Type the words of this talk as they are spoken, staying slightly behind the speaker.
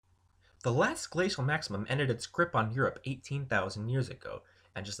The last glacial maximum ended its grip on Europe 18,000 years ago,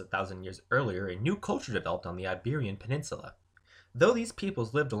 and just 1,000 years earlier, a new culture developed on the Iberian Peninsula. Though these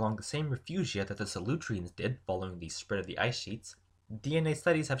peoples lived along the same refugia that the Solutreans did following the spread of the ice sheets, DNA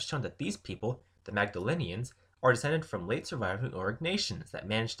studies have shown that these people, the Magdalenians, are descended from late surviving Aurignacians that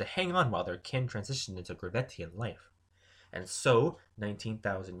managed to hang on while their kin transitioned into Gravettian life. And so,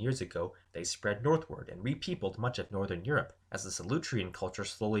 19,000 years ago, they spread northward and repeopled much of northern Europe, as the Solutrean culture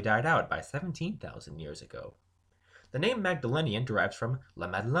slowly died out by 17,000 years ago. The name Magdalenian derives from La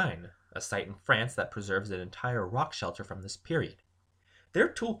Madeleine, a site in France that preserves an entire rock shelter from this period. Their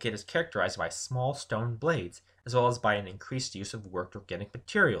toolkit is characterized by small stone blades, as well as by an increased use of worked organic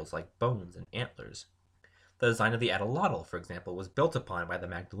materials like bones and antlers. The design of the atlatl, for example, was built upon by the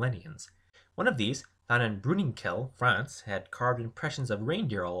Magdalenians. One of these, found in Bruniquel, France, had carved impressions of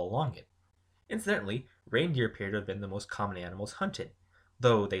reindeer all along it. Incidentally, reindeer appear to have been the most common animals hunted,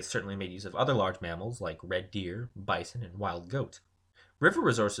 though they certainly made use of other large mammals like red deer, bison, and wild goat. River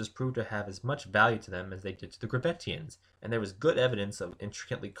resources proved to have as much value to them as they did to the Gravettians, and there was good evidence of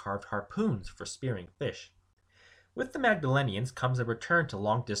intricately carved harpoons for spearing fish. With the Magdalenians comes a return to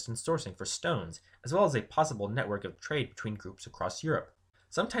long-distance sourcing for stones, as well as a possible network of trade between groups across Europe.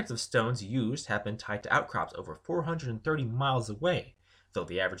 Some types of stones used have been tied to outcrops over 430 miles away, though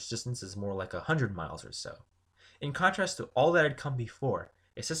the average distance is more like 100 miles or so. In contrast to all that had come before,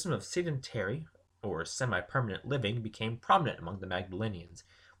 a system of sedentary, or semi-permanent living became prominent among the Magdalenians,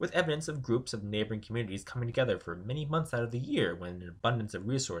 with evidence of groups of neighboring communities coming together for many months out of the year when an abundance of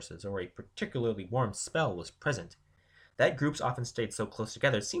resources or a particularly warm spell was present. That groups often stayed so close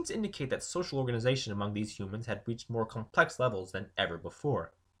together seems to indicate that social organization among these humans had reached more complex levels than ever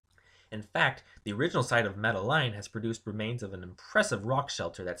before. In fact, the original site of Madeleine has produced remains of an impressive rock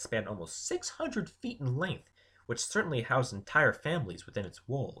shelter that spanned almost 600 feet in length, which certainly housed entire families within its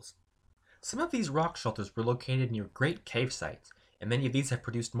walls. Some of these rock shelters were located near great cave sites, and many of these have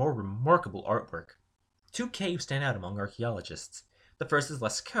produced more remarkable artwork. Two caves stand out among archaeologists. The first is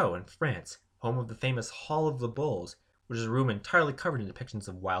Lascaux in France, home of the famous Hall of the Bulls, which is a room entirely covered in depictions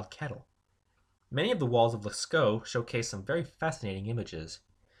of wild cattle. Many of the walls of Lascaux showcase some very fascinating images.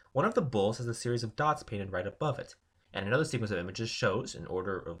 One of the bulls has a series of dots painted right above it, and another sequence of images shows, in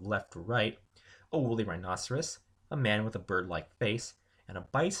order of left to right, a woolly rhinoceros, a man with a bird-like face, and a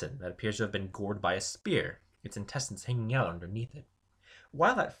bison that appears to have been gored by a spear, its intestines hanging out underneath it.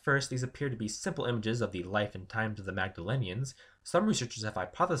 While at first these appear to be simple images of the life and times of the Magdalenians, some researchers have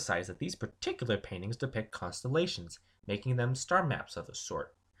hypothesized that these particular paintings depict constellations, making them star maps of a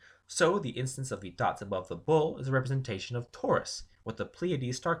sort. So, the instance of the dots above the bull is a representation of Taurus, with the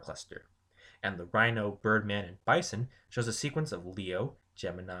Pleiades star cluster, and the rhino, birdman, and bison shows a sequence of Leo,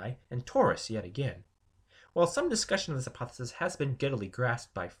 Gemini, and Taurus yet again. While some discussion of this hypothesis has been giddily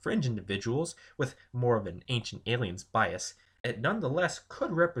grasped by fringe individuals with more of an ancient aliens bias, it nonetheless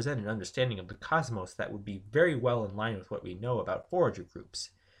could represent an understanding of the cosmos that would be very well in line with what we know about forager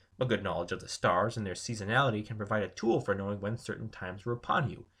groups. A good knowledge of the stars and their seasonality can provide a tool for knowing when certain times are upon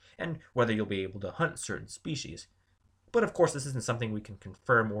you, and whether you'll be able to hunt certain species. But of course, this isn't something we can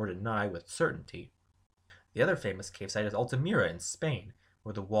confirm or deny with certainty. The other famous cave site is Altamira in Spain,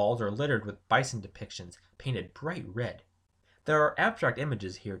 where the walls are littered with bison depictions painted bright red. There are abstract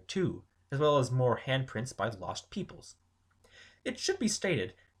images here too, as well as more handprints by lost peoples. It should be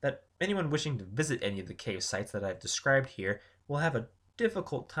stated that anyone wishing to visit any of the cave sites that I've described here will have a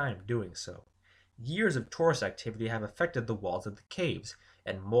difficult time doing so. Years of tourist activity have affected the walls of the caves,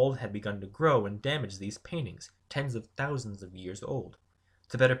 and mold had begun to grow and damage these paintings, tens of thousands of years old.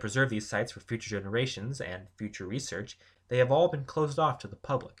 To better preserve these sites for future generations and future research, they have all been closed off to the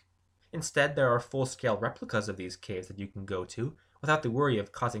public. Instead, there are full-scale replicas of these caves that you can go to, without the worry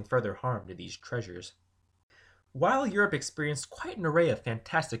of causing further harm to these treasures. While Europe experienced quite an array of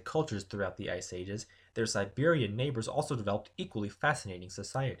fantastic cultures throughout the Ice Ages, their Siberian neighbors also developed equally fascinating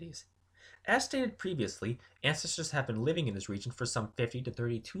societies. As stated previously, ancestors have been living in this region for some 50 to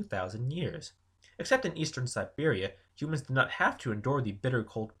 32,000 years. Except in eastern Siberia, humans did not have to endure the bitter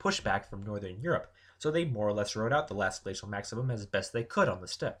cold pushback from northern Europe, so they more or less rode out the last glacial maximum as best they could on the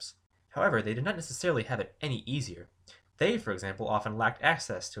steppes. However, they did not necessarily have it any easier. They, for example, often lacked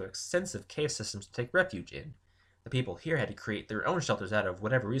access to extensive cave systems to take refuge in. The people here had to create their own shelters out of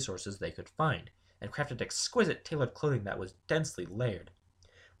whatever resources they could find, and crafted exquisite tailored clothing that was densely layered.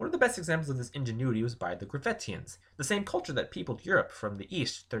 One of the best examples of this ingenuity was by the Gravettians, the same culture that peopled Europe from the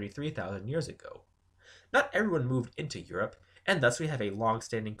east 33,000 years ago. Not everyone moved into Europe, and thus we have a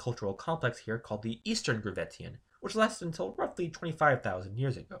long-standing cultural complex here called the Eastern Gravettian, which lasted until roughly 25,000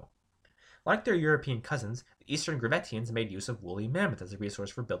 years ago. Like their European cousins, the Eastern Grevetians made use of woolly mammoth as a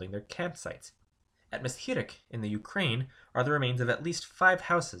resource for building their campsites. At Meskhirek, in the Ukraine, are the remains of at least 5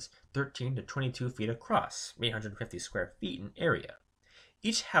 houses, 13 to 22 feet across, 850 square feet in area.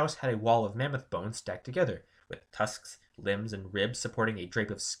 Each house had a wall of mammoth bones stacked together, with tusks, limbs, and ribs supporting a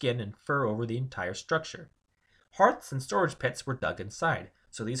drape of skin and fur over the entire structure. Hearths and storage pits were dug inside,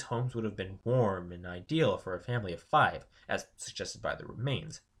 so these homes would have been warm and ideal for a family of 5, as suggested by the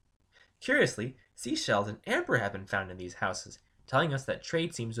remains. Curiously, seashells and amber have been found in these houses, telling us that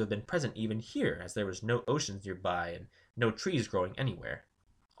trade seems to have been present even here, as there was no oceans nearby and no trees growing anywhere.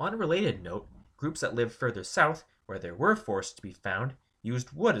 On a related note, groups that lived further south, where there were forests to be found,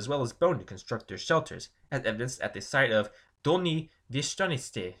 used wood as well as bone to construct their shelters, as evidenced at the site of Dolny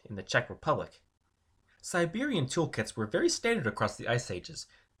Vyshtoniste in the Czech Republic. Siberian toolkits were very standard across the ice ages,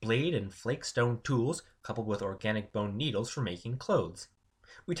 blade and flake stone tools coupled with organic bone needles for making clothes.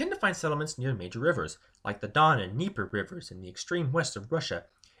 We tend to find settlements near major rivers, like the Don and Dnieper rivers in the extreme west of Russia,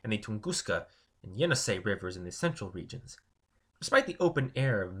 and the Tunguska and Yenisei rivers in the central regions. Despite the open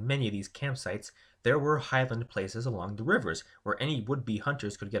air of many of these campsites, there were highland places along the rivers where any would-be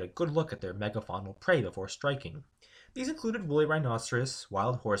hunters could get a good look at their megafaunal prey before striking. These included woolly rhinoceros,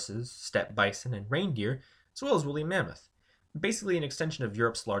 wild horses, steppe bison, and reindeer, as well as woolly mammoth, basically an extension of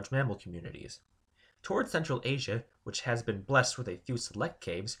Europe's large mammal communities. Towards Central Asia, which has been blessed with a few select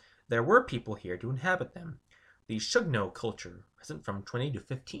caves, there were people here to inhabit them. The Shugno culture, present from 20 to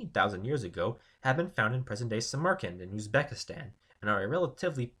 15,000 years ago, have been found in present-day Samarkand and Uzbekistan, and are a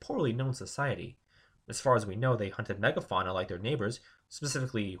relatively poorly known society. As far as we know, they hunted megafauna like their neighbors,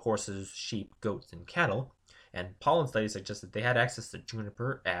 specifically horses, sheep, goats, and cattle, and pollen studies suggest that they had access to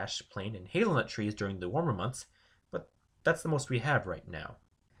juniper, ash, plane, and hazelnut trees during the warmer months, but that's the most we have right now.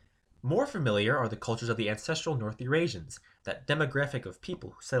 More familiar are the cultures of the ancestral North Eurasians, that demographic of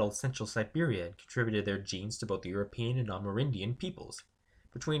people who settled central Siberia and contributed their genes to both the European and Amerindian peoples.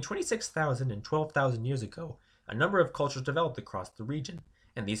 Between 26,000 and 12,000 years ago, a number of cultures developed across the region,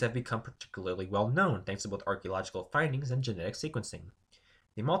 and these have become particularly well known thanks to both archaeological findings and genetic sequencing.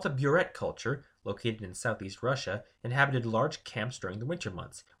 The Malta Buret culture, located in southeast Russia, inhabited large camps during the winter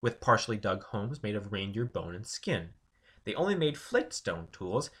months, with partially dug homes made of reindeer bone and skin. They only made flaked stone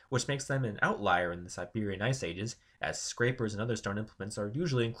tools, which makes them an outlier in the Siberian Ice Ages, as scrapers and other stone implements are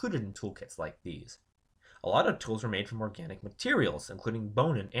usually included in toolkits like these. A lot of tools were made from organic materials, including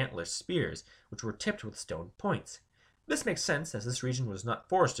bone and antler spears, which were tipped with stone points. This makes sense, as this region was not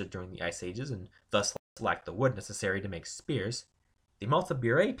forested during the Ice Ages and thus lacked the wood necessary to make spears. The Malta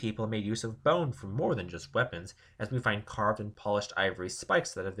Buret people made use of bone for more than just weapons, as we find carved and polished ivory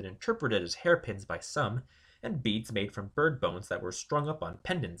spikes that have been interpreted as hairpins by some, and beads made from bird bones that were strung up on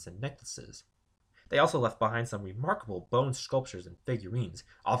pendants and necklaces. They also left behind some remarkable bone sculptures and figurines,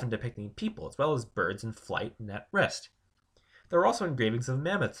 often depicting people as well as birds in flight and at rest. There are also engravings of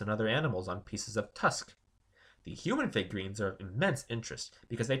mammoths and other animals on pieces of tusk. The human figurines are of immense interest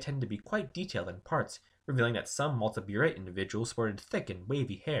because they tend to be quite detailed in parts, revealing that some Malta Buret individuals sported thick and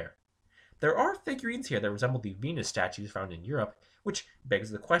wavy hair. There are figurines here that resemble the Venus statues found in Europe, which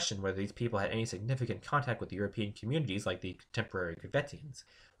begs the question whether these people had any significant contact with the European communities like the contemporary Grevetians.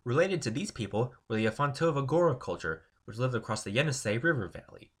 Related to these people were the Afantova Gora culture, which lived across the Yenisei River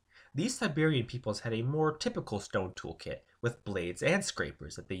Valley. These Siberian peoples had a more typical stone toolkit, with blades and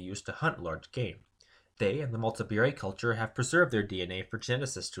scrapers that they used to hunt large game. They and the Malta Buret culture have preserved their DNA for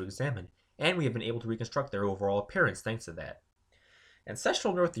geneticists to examine, and we have been able to reconstruct their overall appearance thanks to that.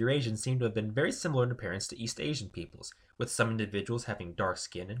 Ancestral North Eurasians seem to have been very similar in appearance to East Asian peoples, with some individuals having dark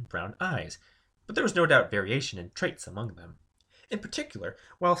skin and brown eyes, but there was no doubt variation in traits among them. In particular,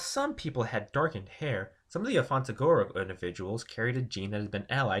 while some people had darkened hair, some of the Afantagora individuals carried a gene that has been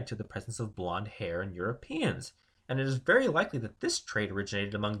allied to the presence of blonde hair in Europeans, and it is very likely that this trait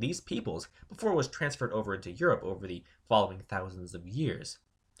originated among these peoples before it was transferred over into Europe over the following thousands of years.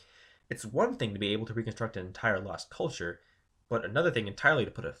 It's one thing to be able to reconstruct an entire lost culture, but another thing entirely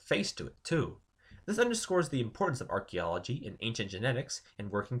to put a face to it, too. This underscores the importance of archaeology and ancient genetics in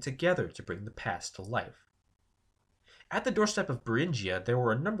working together to bring the past to life. At the doorstep of Beringia, there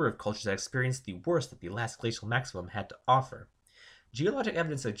were a number of cultures that experienced the worst that the last glacial maximum had to offer. Geologic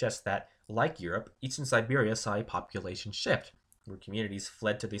evidence suggests that, like Europe, eastern Siberia saw a population shift, where communities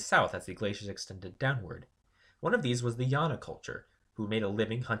fled to the south as the glaciers extended downward. One of these was the Yana culture, who made a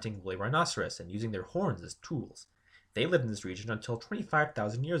living hunting woolly rhinoceros and using their horns as tools. They lived in this region until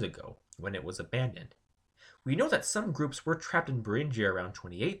 25,000 years ago, when it was abandoned. We know that some groups were trapped in Beringia around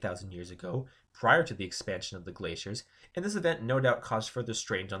 28,000 years ago, prior to the expansion of the glaciers, and this event no doubt caused further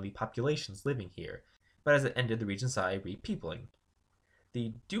strains on the populations living here, but as it ended, the region saw a repeopling.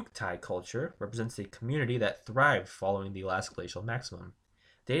 The Duktai culture represents a community that thrived following the last glacial maximum.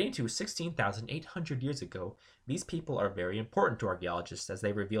 Dating to 16,800 years ago, these people are very important to archaeologists as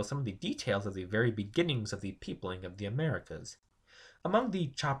they reveal some of the details of the very beginnings of the peopling of the Americas. Among the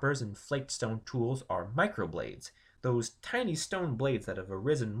choppers and flaked stone tools are microblades, those tiny stone blades that have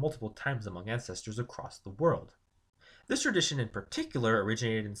arisen multiple times among ancestors across the world. This tradition in particular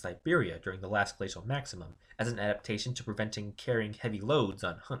originated in Siberia during the last glacial maximum as an adaptation to preventing carrying heavy loads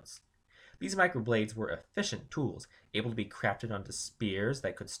on hunts. These microblades were efficient tools, able to be crafted onto spears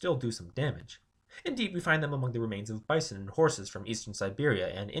that could still do some damage. Indeed, we find them among the remains of bison and horses from eastern Siberia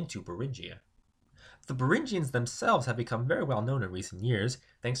and into Beringia. The Beringians themselves have become very well known in recent years,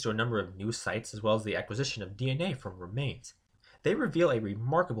 thanks to a number of new sites as well as the acquisition of DNA from remains. They reveal a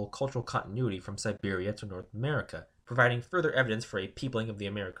remarkable cultural continuity from Siberia to North America, providing further evidence for a peopling of the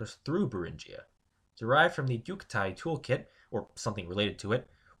Americas through Beringia. Derived from the Duktai toolkit, or something related to it,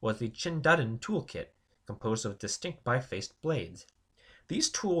 was the Chindadan toolkit, composed of distinct bifaced blades.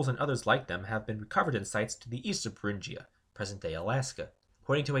 These tools and others like them have been recovered in sites to the east of Beringia, present-day Alaska,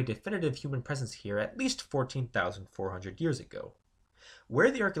 pointing to a definitive human presence here at least 14,400 years ago. Where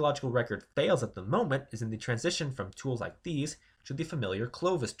the archaeological record fails at the moment is in the transition from tools like these to the familiar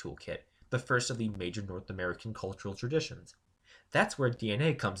Clovis toolkit, the first of the major North American cultural traditions. That's where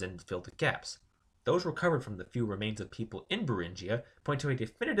DNA comes in to fill the gaps. Those recovered from the few remains of people in Beringia point to a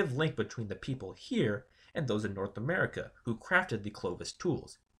definitive link between the people here and those in North America who crafted the Clovis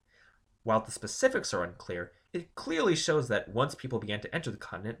tools. While the specifics are unclear, it clearly shows that once people began to enter the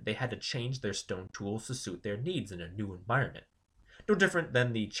continent, they had to change their stone tools to suit their needs in a new environment. No different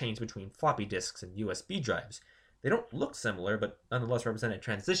than the change between floppy disks and USB drives. They don't look similar, but nonetheless represent a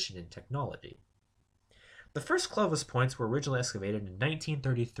transition in technology. The first Clovis points were originally excavated in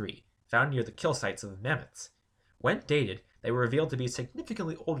 1933, found near the kill sites of mammoths. When dated, they were revealed to be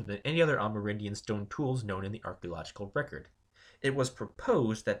significantly older than any other Amerindian stone tools known in the archaeological record. It was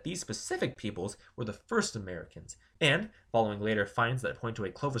proposed that these specific peoples were the first Americans, and, following later finds that point to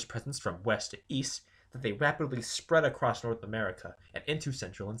a Clovis presence from west to east, that they rapidly spread across North America and into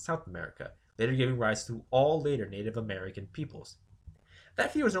Central and South America, later giving rise to all later Native American peoples.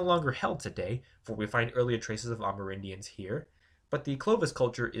 That view is no longer held today, for we find earlier traces of Amerindians here, but the Clovis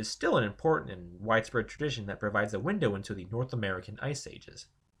culture is still an important and widespread tradition that provides a window into the North American Ice Ages.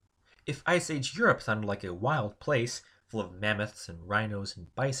 If Ice Age Europe sounded like a wild place, full of mammoths and rhinos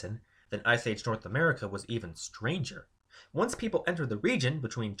and bison, then Ice Age North America was even stranger. Once people entered the region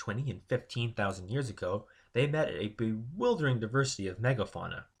between 20 and 15,000 years ago, they met a bewildering diversity of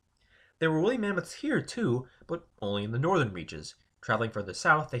megafauna. There were woolly mammoths here too, but only in the northern reaches. Traveling further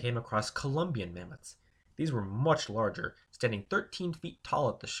south, they came across Columbian mammoths. These were much larger, standing 13 feet tall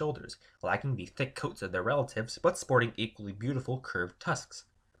at the shoulders, lacking the thick coats of their relatives, but sporting equally beautiful curved tusks.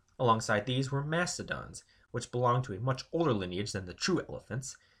 Alongside these were mastodons, which belonged to a much older lineage than the true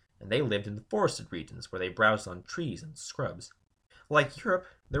elephants, and they lived in the forested regions where they browsed on trees and scrubs. Like Europe,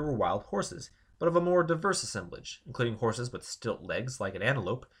 there were wild horses, but of a more diverse assemblage, including horses with stilt legs like an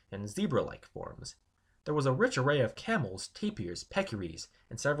antelope and zebra-like forms. There was a rich array of camels, tapirs, peccaries,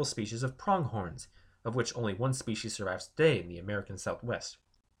 and several species of pronghorns, of which only one species survives today in the American Southwest.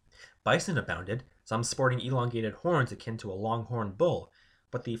 Bison abounded, some sporting elongated horns akin to a longhorn bull,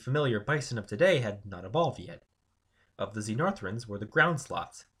 but the familiar bison of today had not evolved yet. Of the xenarthrans were the ground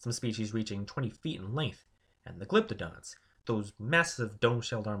sloths, some species reaching 20 feet in length, and the glyptodonts, those massive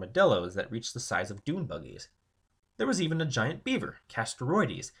dome-shelled armadillos that reached the size of dune buggies. There was even a giant beaver,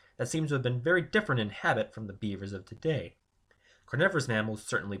 Castoroides, that seems to have been very different in habit from the beavers of today. Carnivorous mammals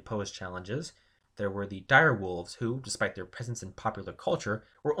certainly posed challenges. There were the dire wolves, who, despite their presence in popular culture,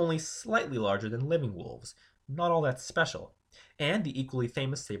 were only slightly larger than living wolves, not all that special, and the equally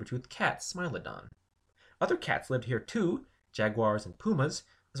famous saber-toothed cat, Smilodon. Other cats lived here too, jaguars and pumas,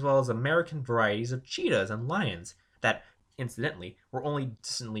 as well as American varieties of cheetahs and lions that, incidentally, were only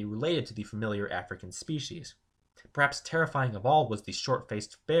distantly related to the familiar African species. Perhaps terrifying of all was the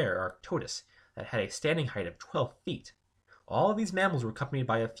short-faced bear, Arctodus, that had a standing height of 12 feet. All of these mammals were accompanied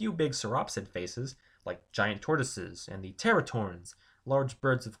by a few big sauropsid faces, like giant tortoises and the teratorns, large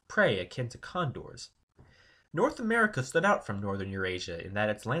birds of prey akin to condors. North America stood out from northern Eurasia in that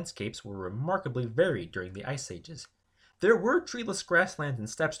its landscapes were remarkably varied during the ice ages. There were treeless grasslands and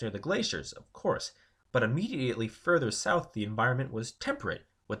steppes near the glaciers, of course, but immediately further south the environment was temperate,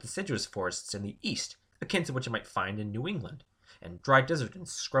 with deciduous forests in the east, akin to what you might find in New England, and dry desert and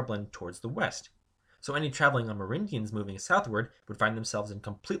scrubland towards the west. So any traveling Amerindians moving southward would find themselves in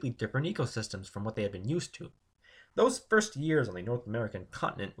completely different ecosystems from what they had been used to. Those first years on the North American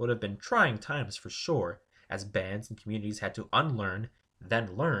continent would have been trying times for sure, as bands and communities had to unlearn,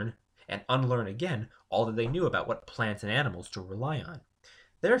 then learn, and unlearn again all that they knew about what plants and animals to rely on.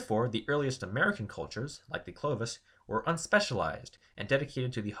 Therefore, the earliest American cultures, like the Clovis, were unspecialized and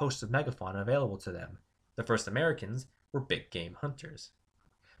dedicated to the host of megafauna available to them. The first Americans were big game hunters.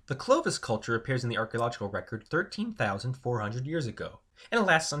 The Clovis culture appears in the archaeological record 13,400 years ago, and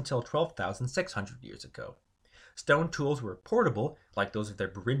lasts until 12,600 years ago. Stone tools were portable, like those of their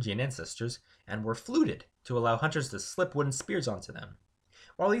Beringian ancestors, and were fluted to allow hunters to slip wooden spears onto them.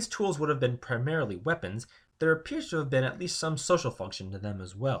 While these tools would have been primarily weapons, there appears to have been at least some social function to them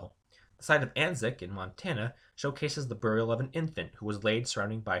as well. The site of Anzac in Montana showcases the burial of an infant who was laid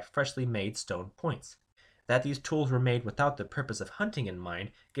surrounded by freshly made stone points. That these tools were made without the purpose of hunting in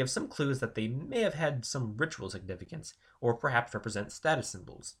mind gives some clues that they may have had some ritual significance, or perhaps represent status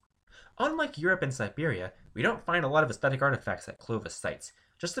symbols. Unlike Europe and Siberia, we don't find a lot of aesthetic artifacts at Clovis sites,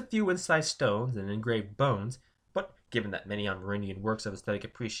 just a few incised stones and engraved bones, but given that many Amerindian works of aesthetic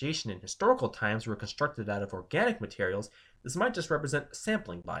appreciation in historical times were constructed out of organic materials, this might just represent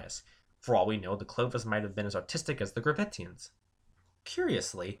sampling bias. For all we know, the Clovis might have been as artistic as the Gravettians.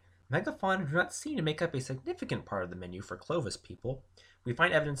 Curiously, megafauna do not seem to make up a significant part of the menu for Clovis people. We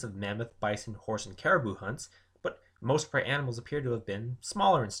find evidence of mammoth, bison, horse, and caribou hunts, but most prey animals appear to have been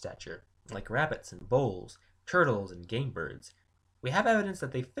smaller in stature, like rabbits and voles, turtles, and game birds. We have evidence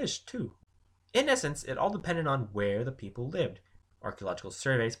that they fished too. In essence, it all depended on where the people lived. Archaeological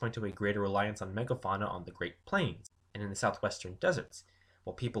surveys point to a greater reliance on megafauna on the Great Plains and in the southwestern deserts,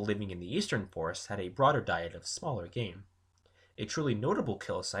 while people living in the eastern forests had a broader diet of smaller game. A truly notable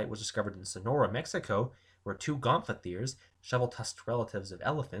kill site was discovered in Sonora, Mexico, where two gomphotheres, shovel-tusked relatives of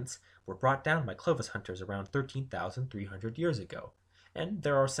elephants, were brought down by Clovis hunters around 13,300 years ago. And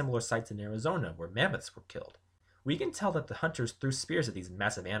there are similar sites in Arizona where mammoths were killed. We can tell that the hunters threw spears at these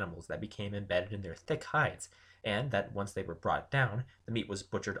massive animals that became embedded in their thick hides, and that once they were brought down, the meat was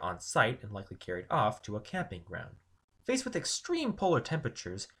butchered on site and likely carried off to a camping ground. Faced with extreme polar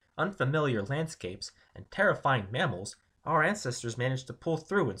temperatures, unfamiliar landscapes, and terrifying mammals, our ancestors managed to pull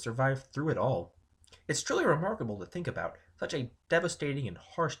through and survive through it all. It's truly remarkable to think about such a devastating and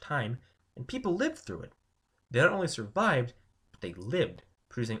harsh time, and people lived through it. They not only survived, but they lived,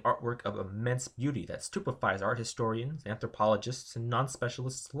 producing artwork of immense beauty that stupefies art historians, anthropologists, and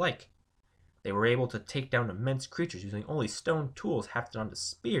non-specialists alike. They were able to take down immense creatures using only stone tools hafted onto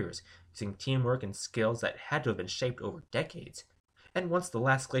spears, using teamwork and skills that had to have been shaped over decades. And once the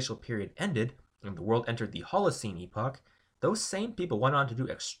last glacial period ended, and the world entered the Holocene epoch, those same people went on to do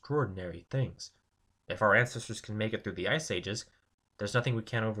extraordinary things. If our ancestors can make it through the ice ages, there's nothing we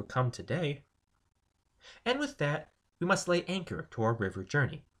can't overcome today. And with that, we must lay anchor to our river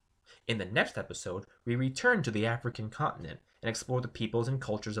journey. In the next episode, we return to the African continent and explore the peoples and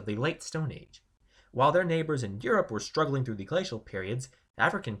cultures of the Late Stone Age. While their neighbors in Europe were struggling through the glacial periods,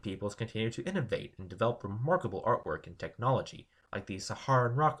 African peoples continued to innovate and develop remarkable artwork and technology, like the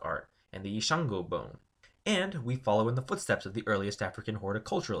Saharan rock art and the Ishango bone. And we follow in the footsteps of the earliest African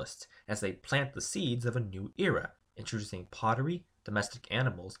horticulturalists as they plant the seeds of a new era, introducing pottery, domestic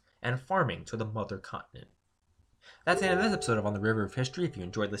animals, and farming to the mother continent. That's the end of this episode of On the River of History. If you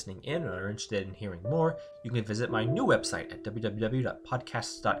enjoyed listening in or are interested in hearing more, you can visit my new website at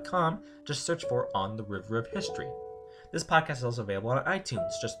www.podcasts.com. Just search for On the River of History. This podcast is also available on iTunes.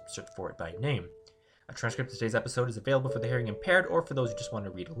 Just search for it by name. A transcript of today's episode is available for the hearing impaired or for those who just want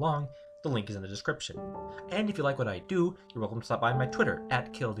to read along. The link is in the description. And if you like what I do, you're welcome to stop by my Twitter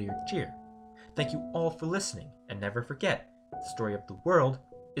at KildeerCheer. Thank you all for listening, and never forget, the story of the world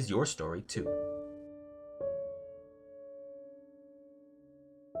is your story too.